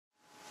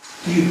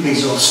Will you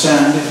please all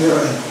stand if you're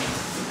able?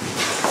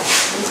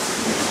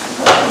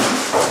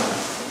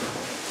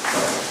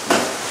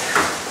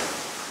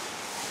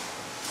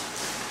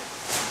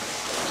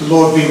 The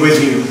Lord be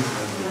with you.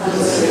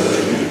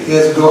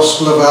 Hear the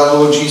gospel of our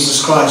Lord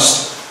Jesus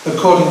Christ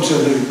according to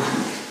Luke.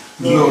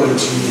 Glory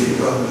to you,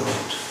 O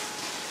Lord.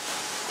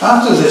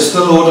 After this,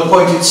 the Lord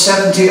appointed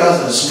 70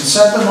 others and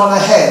sent them on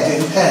ahead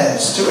in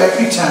pairs to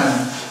every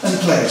town and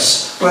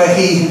place where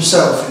he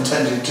himself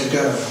intended to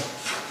go.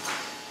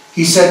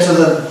 He said to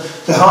them,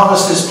 "The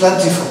harvest is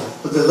plentiful,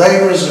 but the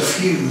labourers are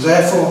few.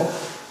 Therefore,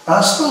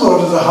 ask the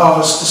Lord of the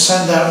harvest to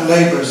send out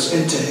labourers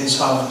into his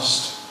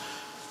harvest.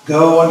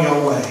 Go on your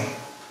way.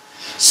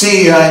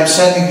 See, I am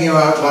sending you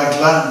out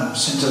like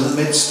lambs into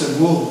the midst of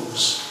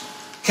wolves.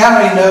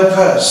 Carry no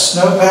purse,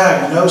 no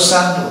bag, no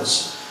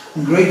sandals,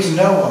 and greet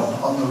no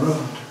one on the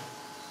road.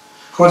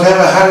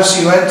 Whatever house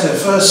you enter,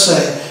 first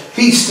say,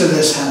 'Peace to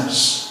this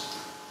house.'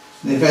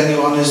 And if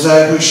anyone is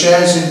there who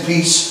shares in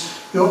peace,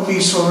 your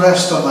peace will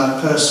rest on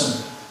that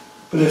person.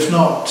 But if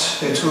not,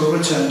 it will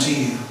return to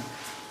you.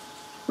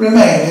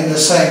 Remain in the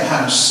same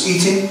house,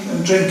 eating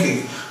and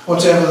drinking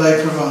whatever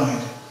they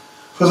provide,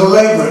 for the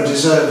labourer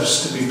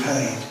deserves to be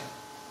paid.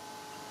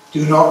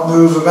 Do not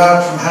move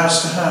about from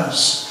house to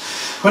house.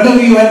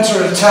 Whenever you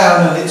enter a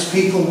town and its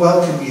people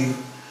welcome you,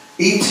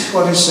 eat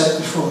what is set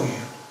before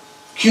you.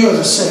 Cure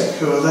the sick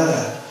who are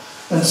there,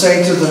 and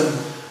say to them,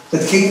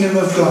 'The kingdom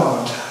of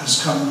God has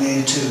come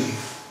near to you.'"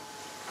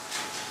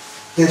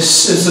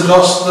 This is the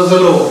gospel of the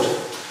Lord.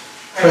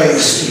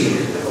 Praise to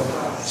you, O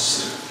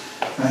Christ.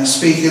 I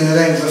speak in the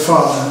name of the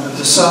Father, and of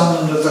the Son,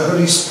 and of the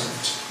Holy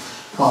Spirit.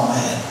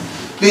 Amen.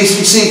 Please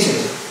be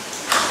seated.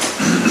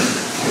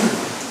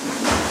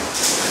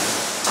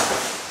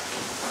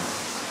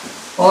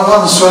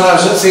 Once when I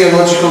was at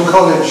theological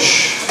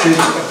college, did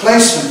a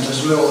placement,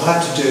 as we all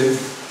had to do,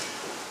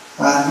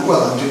 and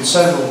I did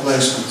several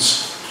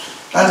placements.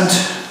 And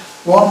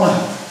one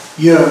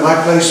year my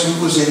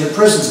placement was in a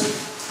prison,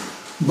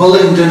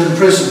 Bullingdon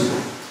Prison.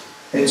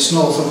 It's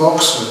north of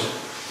Oxford.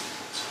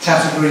 It's a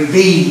Category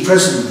B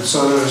prison,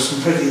 so there are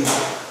some pretty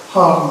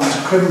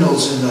hardened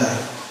criminals in there.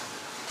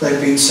 They've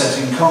been set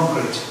in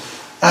concrete.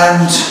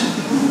 And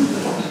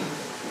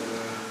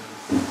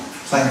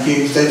thank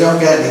you, they don't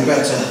get any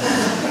better.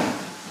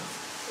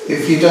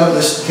 If you don't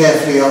listen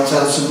carefully, I'll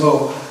tell some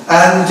more.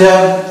 And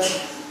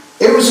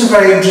it was a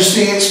very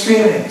interesting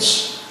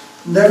experience.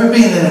 Never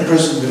been in a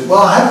prison before.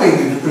 Well, I had been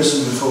in a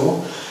prison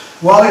before.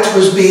 While it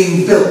was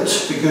being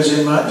built, because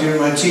during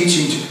my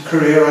teaching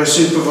career I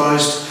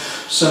supervised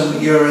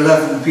some Year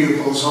 11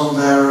 pupils on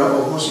their,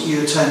 or was it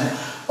Year 10,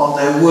 on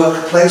their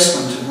work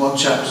placement, and one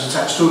chap was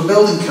attached to a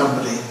building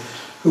company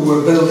who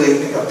were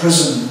building a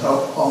prison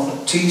up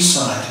on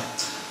Teesside.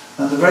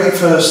 And the very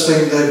first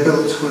thing they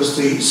built was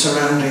the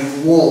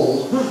surrounding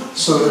wall,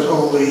 so that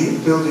all the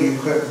building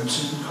equipment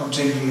didn't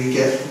continually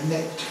get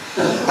nicked.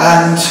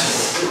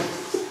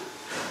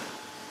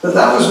 But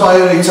that was my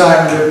only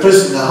time in a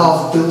prison, a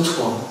half-built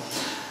one.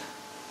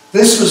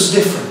 This was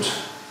different.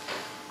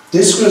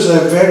 This was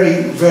a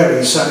very,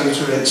 very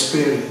salutary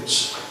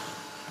experience.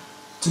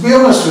 To be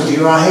honest with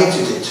you, I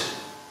hated it.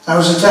 I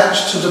was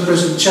attached to the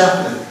prison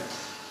chaplain.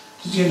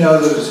 Did you know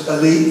that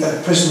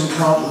a prison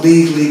can't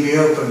legally be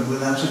opened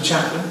without a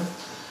chaplain?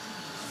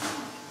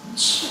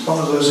 It's one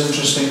of those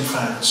interesting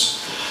facts.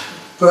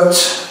 But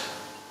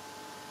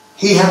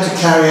he had to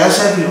carry, as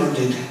everyone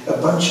did, a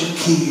bunch of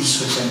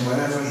keys with him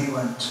wherever he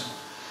went.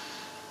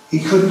 He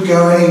couldn't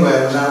go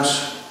anywhere without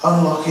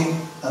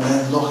unlocking and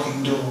then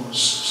locking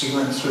doors as he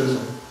went through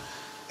them.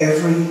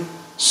 Every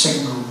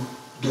single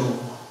door.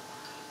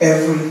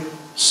 Every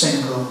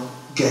single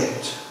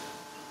gate.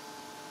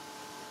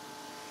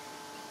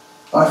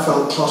 I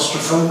felt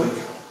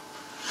claustrophobic.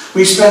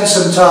 We spent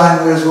some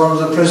time with one of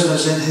the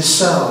prisoners in his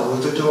cell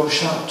with the door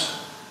shut.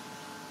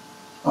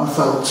 I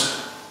felt,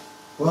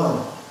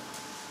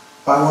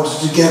 I wanted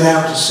to get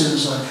out as soon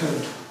as I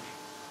could.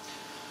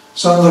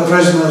 Some of the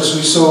prisoners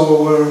we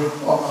saw were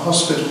on the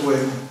hospital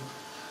wing.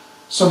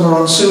 Some were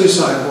on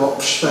suicide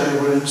watch. They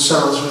were in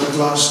cells with a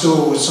glass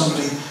door with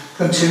somebody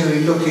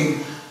continually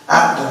looking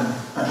at them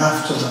and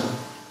after them.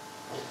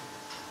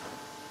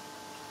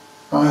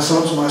 And I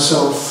thought to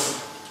myself,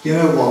 you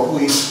know what,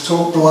 we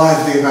talk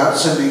blithely about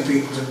sending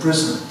people to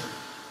prison.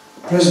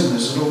 Prison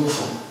is an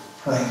awful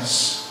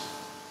place.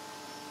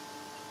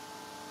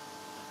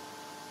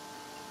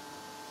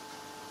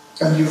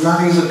 And you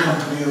value the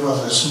company of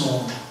others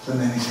more than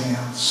anything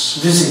else.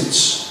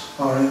 Visits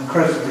are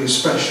incredibly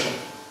special.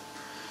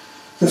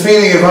 The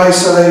feeling of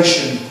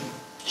isolation,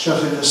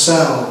 shut in a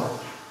cell,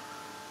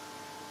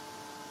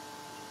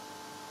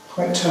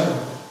 quite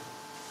terrible.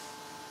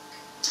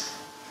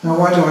 Now,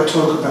 why do I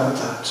talk about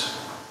that?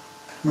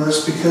 Well,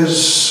 it's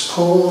because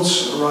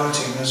Paul's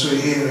writing, as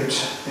we hear it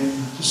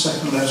in the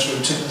second letter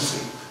of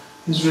Timothy,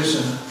 is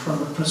written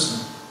from a prison.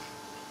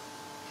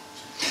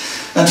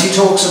 And he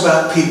talks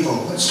about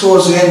people. It's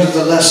towards the end of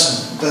the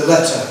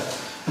letter,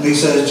 and he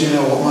says, "Do you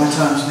know what, my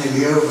time's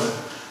nearly over."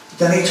 But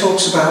then he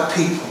talks about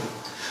people.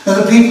 And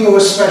the people who are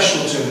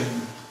special to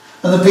him,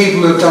 and the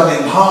people who had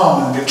done him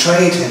harm and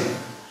betrayed him.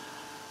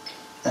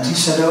 And he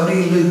said,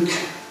 only Luke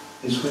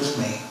is with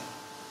me.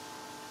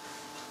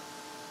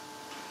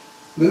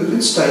 Luke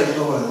had stayed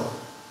loyal.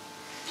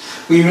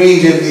 We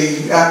read in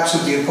the Acts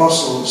of the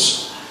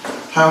Apostles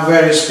how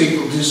various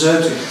people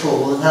deserted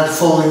Paul and had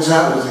fallings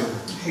out with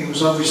him. He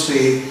was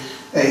obviously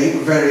a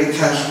very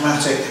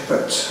charismatic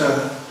but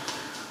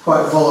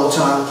quite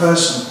volatile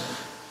person.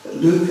 But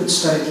Luke had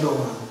stayed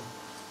loyal.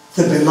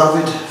 The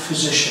beloved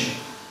physician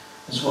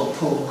is what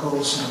Paul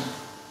calls him.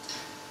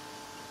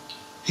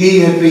 He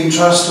had been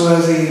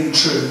trustworthy and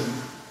true.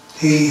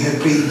 He had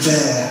been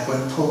there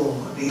when Paul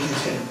needed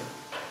him.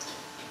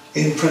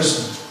 In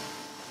prison,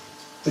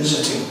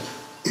 visiting,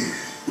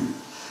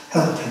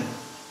 helping.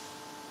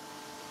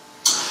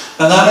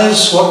 And that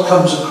is what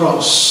comes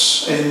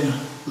across in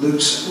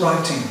Luke's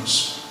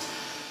writings.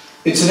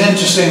 It's an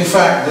interesting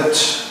fact that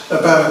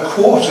about a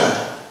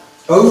quarter,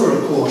 over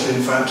a quarter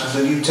in fact, of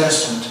the New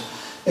Testament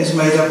is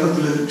made up of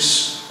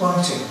Luke's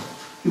writing.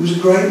 He was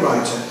a great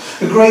writer,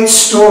 a great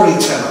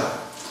storyteller.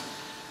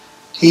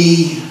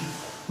 He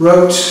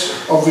wrote,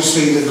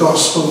 obviously, the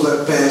gospel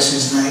that bears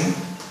his name,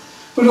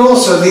 but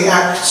also the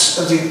Acts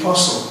of the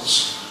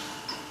Apostles,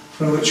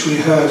 from which we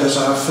heard as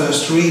our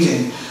first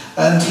reading.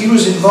 And he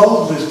was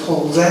involved with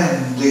Paul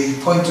then. The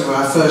point of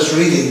our first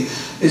reading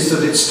is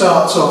that it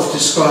starts off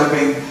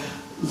describing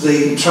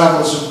the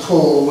travels of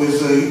Paul with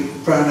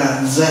the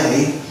pronoun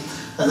they,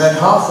 and then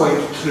halfway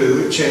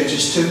through it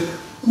changes to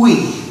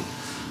we.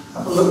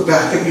 Have a look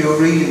back at your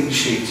reading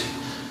sheet.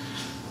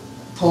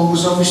 Luke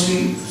was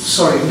obviously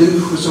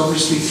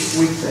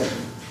with them,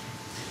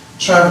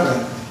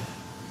 travelling,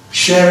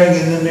 sharing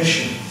in the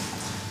mission.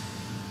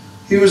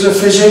 He was a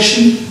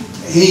physician.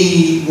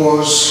 He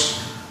was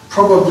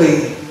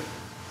probably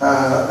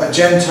a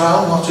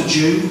Gentile, not a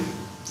Jew,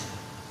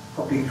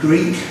 probably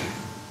Greek.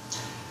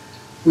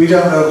 We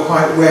don't know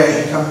quite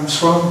where he comes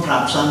from,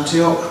 perhaps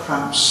Antioch,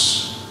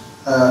 perhaps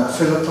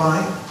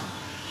Philippi.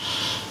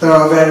 There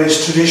are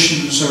various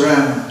traditions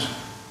around.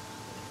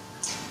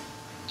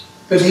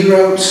 But he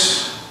wrote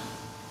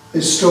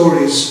his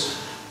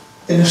stories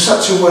in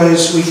such a way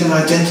as we can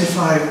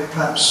identify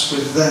perhaps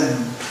with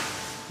them,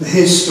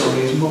 his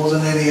stories, more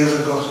than any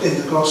other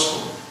in the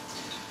Gospel.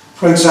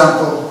 For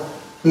example,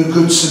 the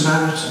Good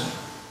Samaritan.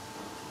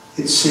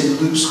 It's in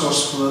Luke's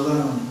Gospel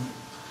alone.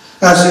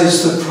 As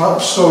is the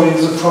story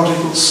of the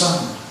prodigal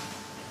son.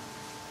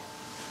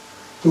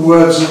 The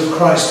words of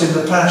Christ in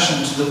the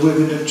Passion to the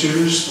women of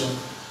Jerusalem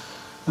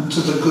and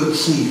to the good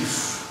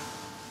thief.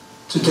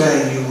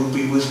 Today you will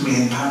be with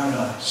me in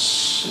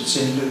paradise. It's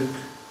in Luke.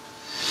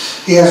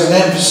 He has an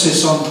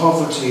emphasis on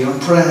poverty, on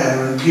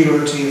prayer and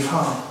purity of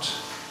heart.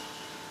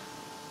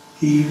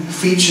 He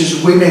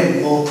features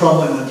women more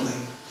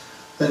prominently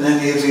than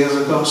any of the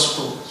other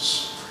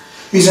Gospels.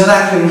 He's an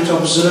accurate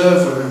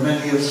observer, and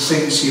many of the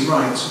things he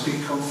writes have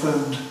been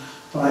confirmed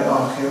by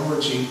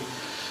archaeology.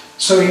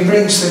 So he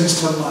brings things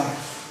to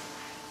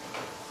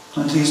life,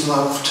 and he's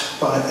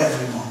loved by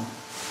everyone.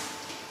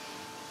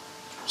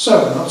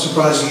 So, not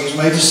surprising he's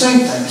made a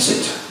saint then, is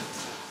it?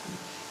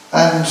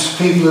 And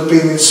people have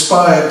been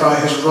inspired by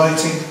his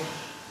writing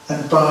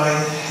and by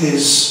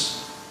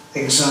his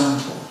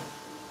example.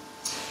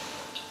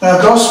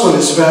 Now, Gospel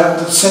is about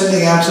the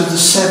sending out of the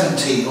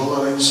 70,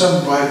 although in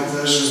some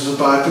versions of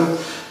the Bible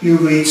you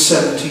read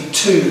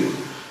 72.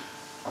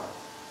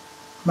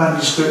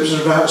 Manuscripts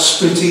are about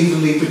split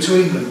evenly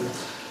between them.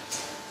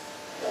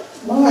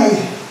 Why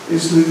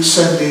is Luke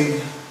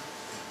sending,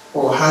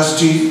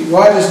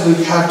 why does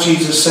Luke have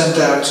Jesus send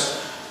out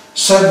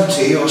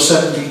 70 or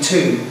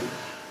 72?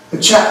 A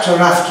chapter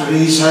after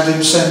he's had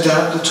him send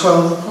out the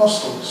 12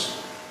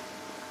 apostles.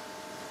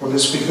 Well,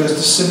 it's because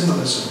the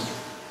symbolism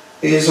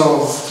is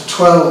of the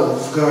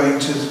 12 going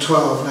to the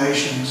 12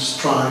 nations,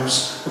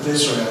 tribes of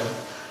Israel,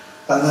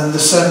 and then the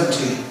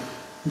 70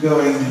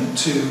 going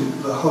to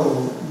the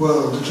whole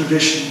world. The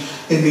tradition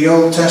in the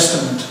Old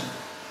Testament,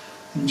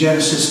 in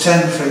Genesis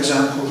 10, for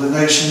example, the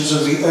nations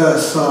of the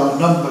earth are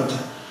numbered,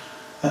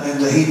 and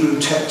in the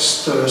Hebrew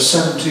text there are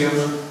 70 of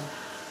them,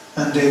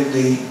 and in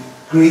the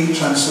Greek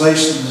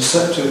translation, the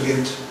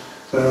Septuagint,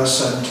 there are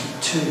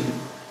 72.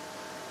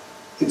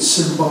 It's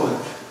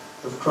symbolic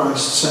of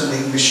Christ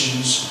sending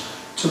missions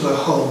to the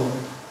whole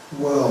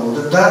world.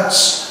 And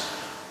that's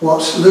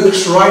what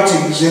Luke's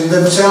writings in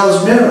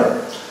themselves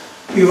mirror.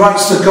 He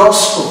writes the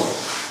gospel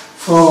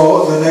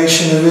for the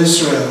nation of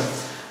Israel,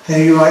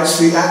 and he writes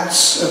the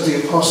Acts of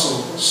the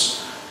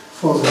Apostles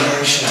for the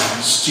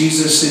nations.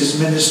 Jesus is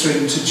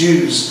ministering to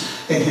Jews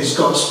in his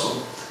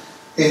gospel.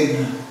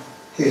 In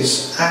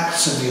his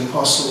Acts of the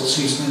Apostles,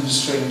 he's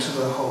ministering to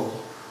the whole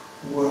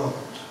world.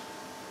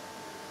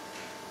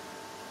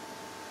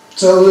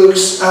 So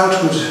Luke's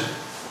outward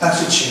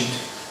attitude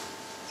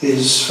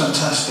is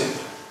fantastic.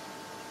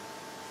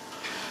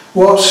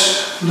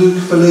 What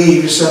Luke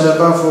believes, and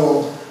above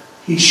all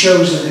he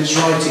shows in his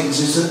writings,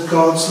 is that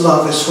God's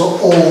love is for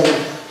all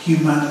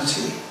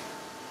humanity,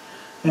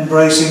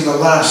 embracing the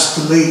last,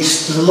 the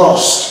least, the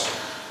lost.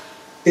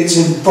 It's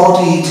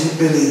embodied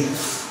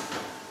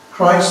belief.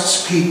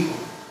 Christ's people,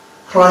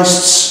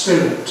 Christ's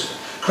Spirit,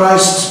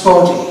 Christ's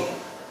body,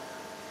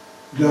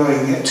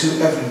 going to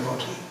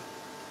everybody.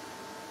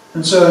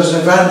 And so as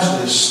an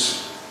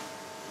evangelist,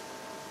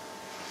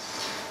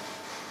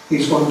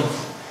 he's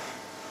wonderful.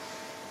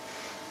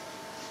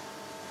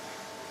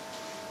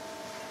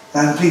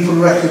 And people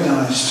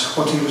recognised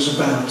what he was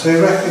about. They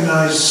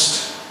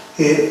recognised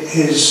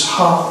his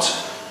heart,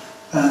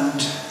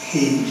 and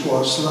he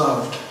was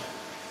loved.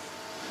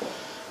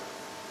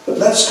 But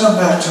let's come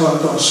back to our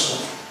gospel.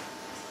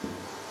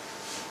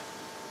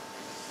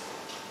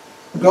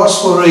 The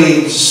gospel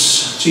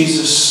reads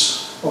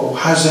Jesus, or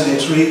has in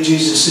it, read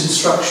Jesus'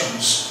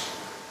 instructions.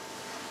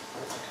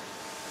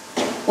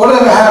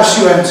 Whatever house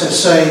you enter,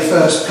 say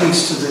first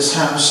peace to this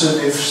house,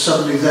 and if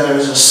somebody there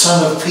is a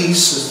son of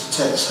peace, as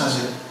the text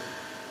has it,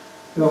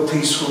 your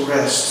peace will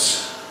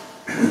rest.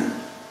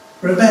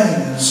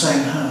 Remain in the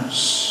same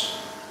house.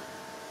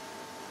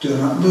 Do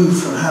not move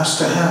from house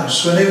to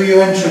house. Whenever you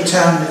enter a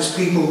town, its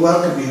people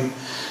welcome you.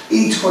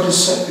 Eat what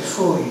is set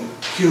before you.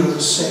 Cure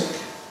the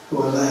sick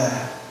who are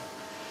there.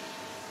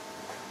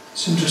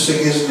 It's interesting,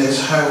 isn't it,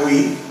 how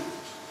we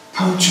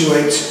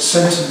punctuate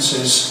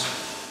sentences.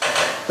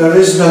 There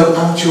is no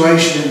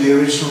punctuation in the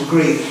original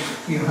Greek.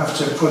 You have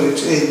to put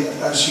it in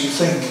as you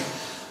think.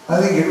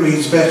 I think it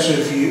reads better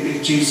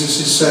if Jesus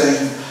is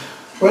saying,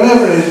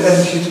 whenever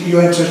you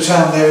enter a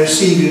town, they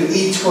receive you,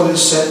 eat what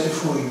is set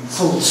before you,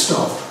 full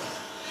stop.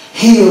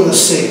 Heal the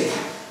sick,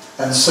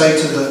 and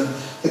say to them,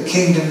 the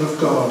kingdom of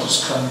God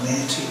has come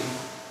near to you.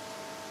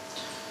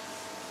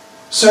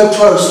 So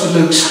close to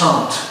Luke's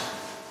heart.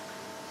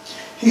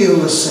 Heal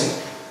the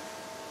sick.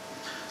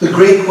 The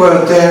Greek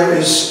word there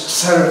is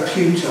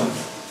therapeuton.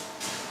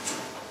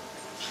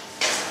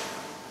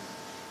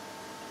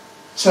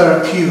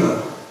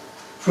 Therapeuo,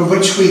 from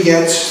which we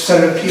get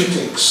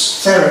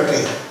therapeutics,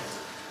 therapy.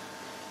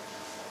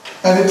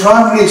 And it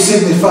primarily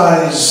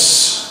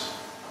signifies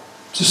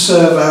to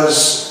serve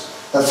as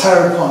a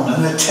therapon,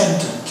 an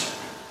attendant,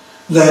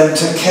 then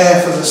to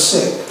care for the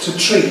sick, to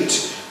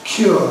treat,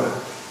 cure,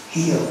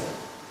 heal.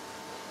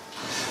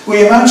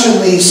 We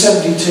imagine these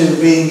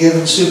 72 being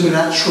given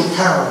supernatural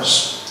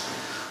powers.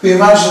 We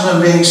imagine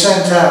them being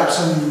sent out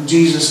and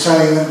Jesus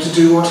telling them to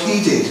do what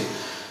he did,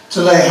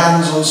 to lay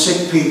hands on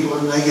sick people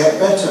and they get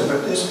better,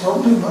 but there's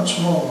probably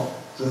much more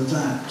than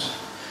that.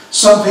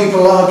 Some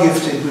people are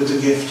gifted with the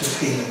gift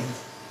of healing.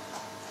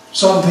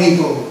 Some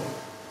people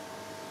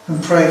can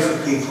pray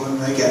for people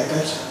and they get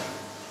better.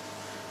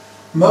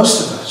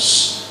 Most of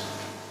us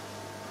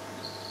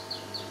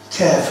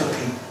care for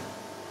people.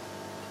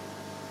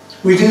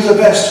 We do the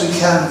best we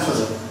can for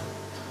them.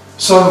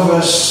 Some of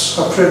us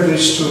are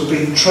privileged to have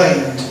been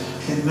trained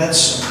in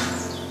medicine.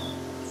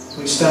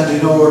 We stand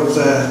in awe of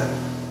their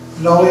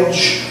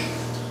knowledge,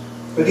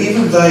 but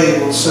even they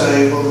will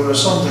say, well, there are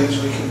some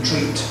things we can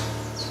treat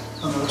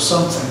and there are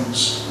some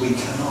things we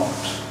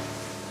cannot.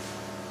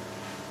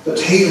 But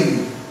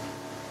healing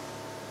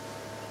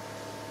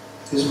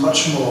is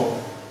much more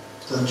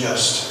than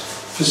just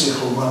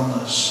physical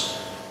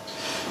wellness.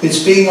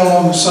 It's being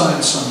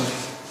alongside somebody.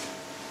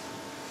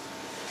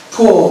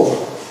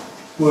 Paul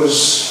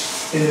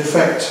was in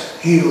effect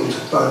healed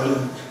by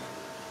Luke,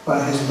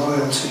 by his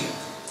loyalty.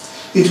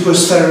 It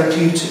was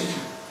therapeutic.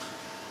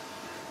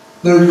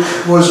 Luke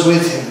was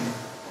with him.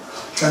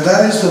 And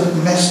that is the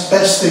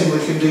best thing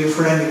we can do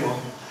for anyone,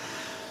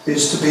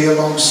 is to be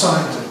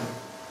alongside them.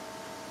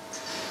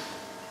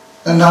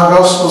 And our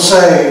gospel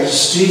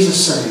says,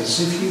 Jesus says,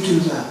 if you do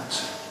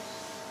that,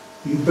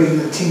 you bring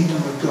the kingdom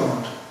of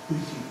God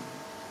with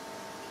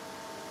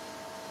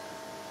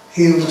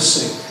you. Heal the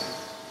sick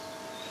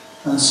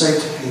and say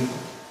to people,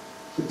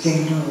 the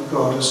kingdom of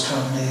God has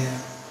come near.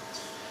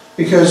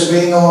 Because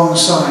being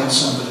alongside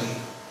somebody,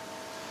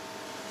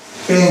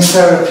 being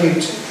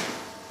therapeutic,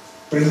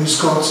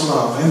 brings God's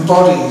love,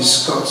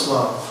 embodies God's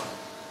love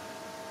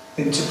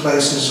into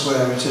places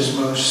where it is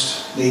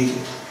most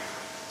needed.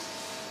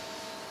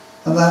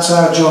 And that's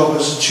our job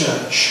as a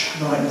church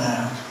right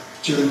now,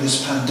 during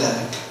this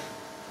pandemic.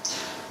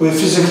 We're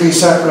physically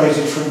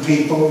separated from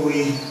people.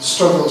 We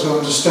struggle to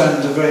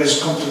understand the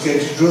various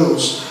complicated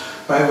rules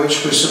by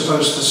which we're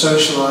supposed to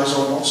socialise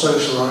or not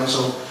socialise,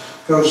 or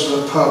go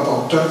to the pub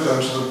or don't go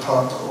to the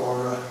pub,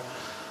 or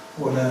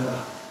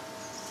whatever.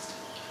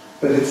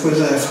 But if we're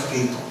there for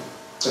people,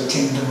 the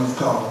kingdom of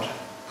God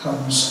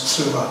comes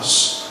through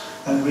us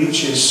and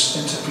reaches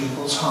into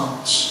people's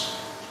hearts.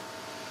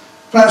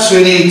 Perhaps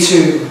we need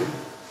to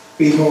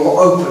be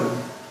more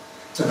open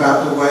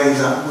about the way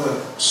that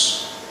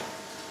works.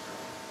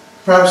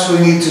 Perhaps we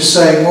need to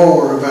say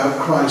more about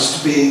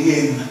Christ being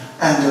in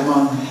and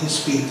among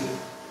his people.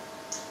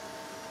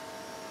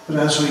 But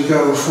as we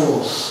go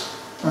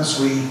forth, as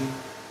we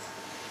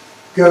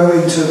go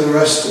into the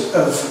rest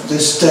of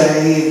this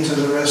day, into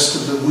the rest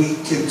of the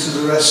week, into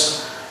the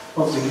rest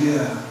of the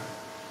year,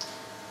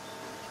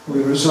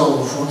 we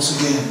resolve once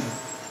again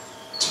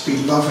to be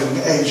loving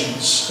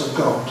agents of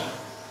God.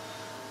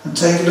 And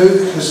take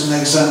Luke as an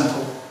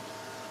example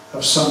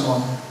of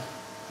someone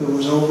who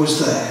was always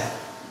there.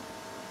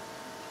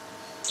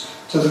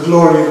 To the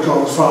glory of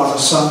God, Father,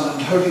 Son,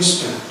 and Holy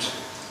Spirit.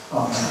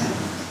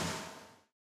 Amen.